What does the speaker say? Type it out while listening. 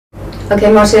Okay,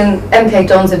 Martin, MK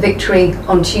Dons a victory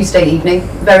on Tuesday evening,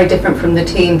 very different from the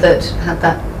team that had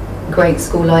that great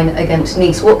scoreline against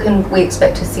Nice. What can we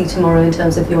expect to see tomorrow in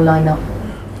terms of your lineup?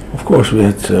 Of course, we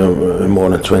had more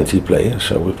than 20 players,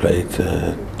 so we played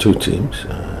two teams.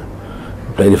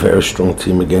 We played a very strong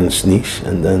team against Nice,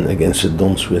 and then against the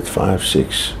Dons we had 5,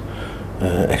 6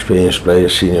 experienced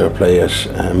players, senior players,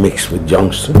 mixed with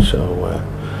youngsters. So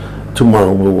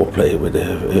tomorrow we will play with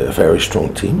a very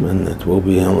strong team, and it will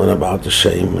be on and about the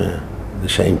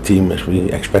same team as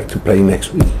we expect to play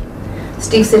next week.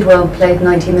 Steve Sidwell played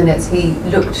 90 minutes. He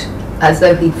looked as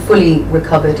though he fully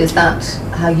recovered. Is that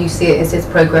how you see it? Is his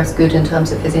progress good in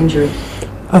terms of his injury?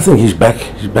 I think he's back.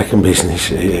 He's back in business.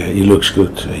 He looks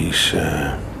good. He's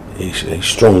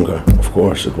stronger. Of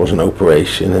course, it was an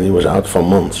operation and he was out for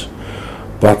months.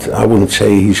 But I wouldn't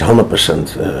say he's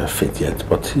 100% fit yet,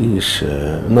 but he is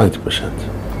 90%.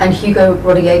 And Hugo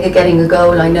Rodallega getting a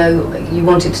goal. I know you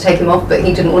wanted to take him off, but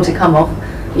he didn't want to come off.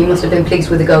 You must have been pleased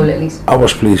with the goal at least. I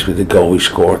was pleased with the goal he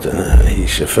scored, and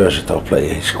he's a versatile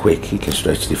player. He's quick, he can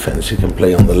stretch defence, he can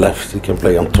play on the left, he can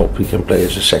play on top, he can play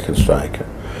as a second striker.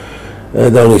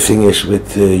 The only thing is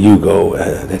with Hugo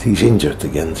that he's injured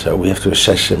again, so we have to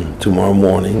assess him tomorrow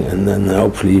morning, and then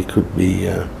hopefully he could be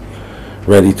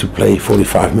ready to play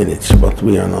 45 minutes, but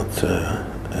we are not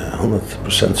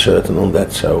 100% certain on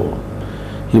that, so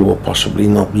he will possibly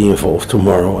not be involved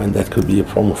tomorrow, and that could be a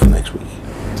problem for next week.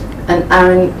 And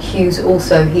Aaron Hughes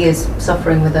also, he is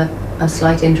suffering with a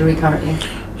slight injury currently.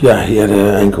 Yeah, he had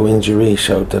an ankle injury,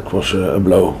 so that was a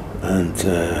blow. And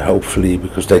hopefully,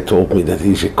 because they told me that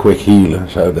he's a quick healer,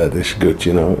 so that is good,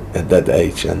 you know, at that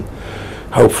age. And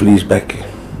hopefully he's back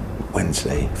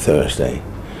Wednesday, Thursday,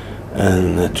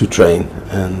 and to train.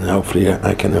 And hopefully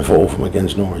I can involve him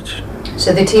against Norwich.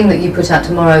 So the team that you put out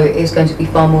tomorrow is going to be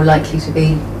far more likely to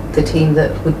be the team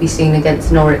that would be seen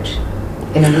against Norwich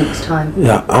in a week's time?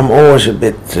 Yeah, I'm always a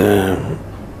bit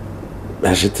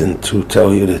hesitant to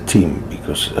tell you the team,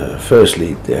 because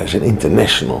firstly there's an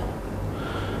international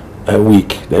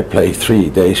week. They play 3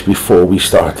 days before we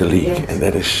start the league, yes. And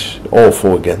that is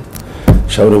awful again.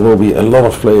 So there will be a lot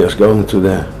of players going to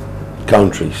their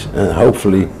countries, and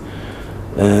hopefully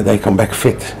they come back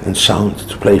fit and sound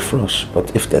to play for us.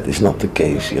 But if that is not the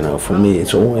case, you know, for me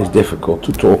it's always difficult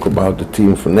to talk about the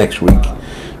team for next week,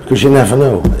 because you never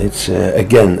know. It's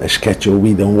again a schedule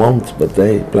we don't want, but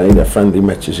they play their friendly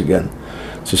matches again.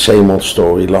 It's the same old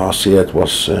story. Last year it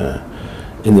was on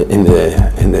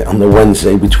the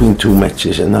Wednesday between 2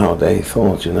 matches, and now they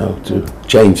thought, you know, to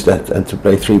change that and to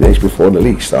play 3 days before the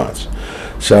league starts.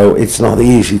 So it's not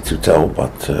easy to tell,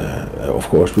 but of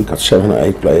course we got 7 or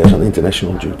 8 players on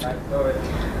international duty.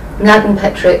 Mladen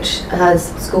Petric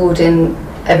has scored in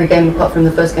every game apart from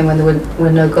the first game when there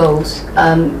were no goals.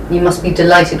 You must be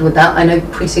delighted with that. I know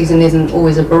pre-season isn't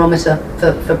always a barometer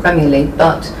for Premier League,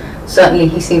 but certainly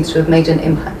he seems to have made an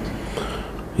impact.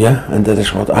 Yeah, and that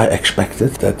is what I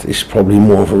expected. That is probably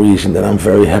more of a reason that I'm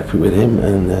very happy with him,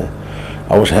 and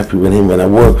I was happy with him when I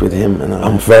worked with him, and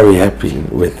I'm very happy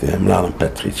with Mladen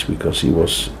Petric, because he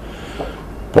was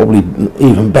probably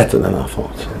even better than I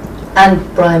thought. And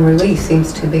Brian Ruiz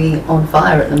seems to be on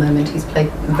fire at the moment. He's played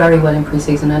very well in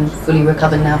pre-season and fully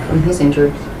recovered now from his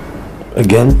injury.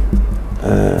 Again,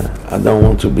 I don't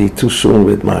want to be too soon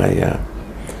with my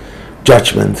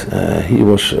judgment. He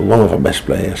was one of our best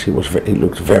players. He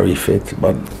looked very fit,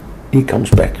 but he comes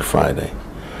back Friday,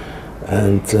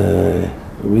 and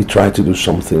we tried to do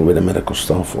something with the medical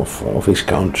staff of his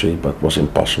country, but was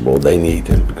impossible. They need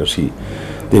him because he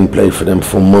didn't play for them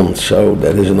for months, so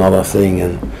that is another thing.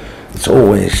 And it's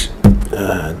always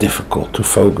difficult to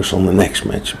focus on the next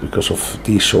match because of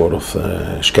these sort of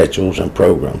schedules and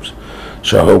programs.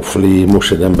 So hopefully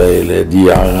Moussa Dembele,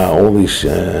 Diarra, all these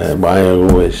Brian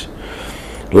Ruiz.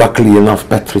 Luckily enough,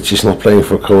 Petric is not playing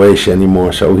for Croatia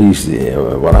anymore, so he's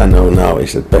what I know now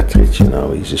is that Petric, you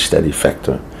know, he's a steady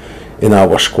factor in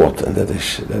our squad, and that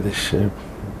is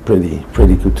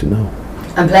pretty good to know.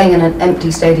 And playing in an empty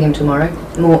stadium tomorrow,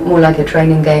 more like a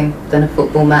training game than a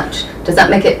football match. Does that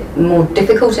make it more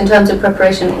difficult in terms of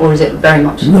preparation, or is it very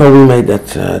much? No, we made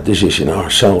that decision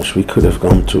ourselves. We could have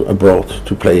gone to abroad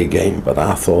to play a game, but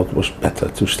I thought it was better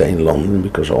to stay in London,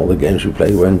 because all the games we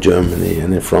played were in Germany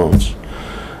and in France,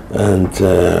 and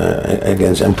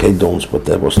against MK Dons, but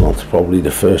that was not probably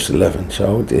the first 11,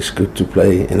 so it is good to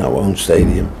play in our own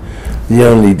stadium. The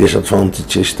only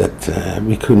disadvantage is that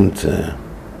we couldn't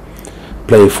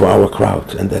play for our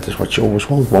crowd, and that is what you always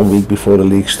want. 1 week before the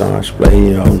league starts, play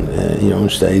in your own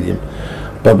stadium.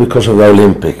 But because of the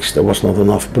Olympics, there was not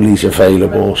enough police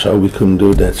available, so we couldn't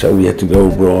do that. So we had to go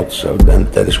abroad. So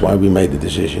then that is why we made the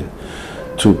decision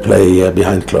to play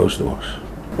behind closed doors.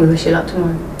 We wish you luck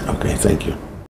tomorrow. Okay, thank you.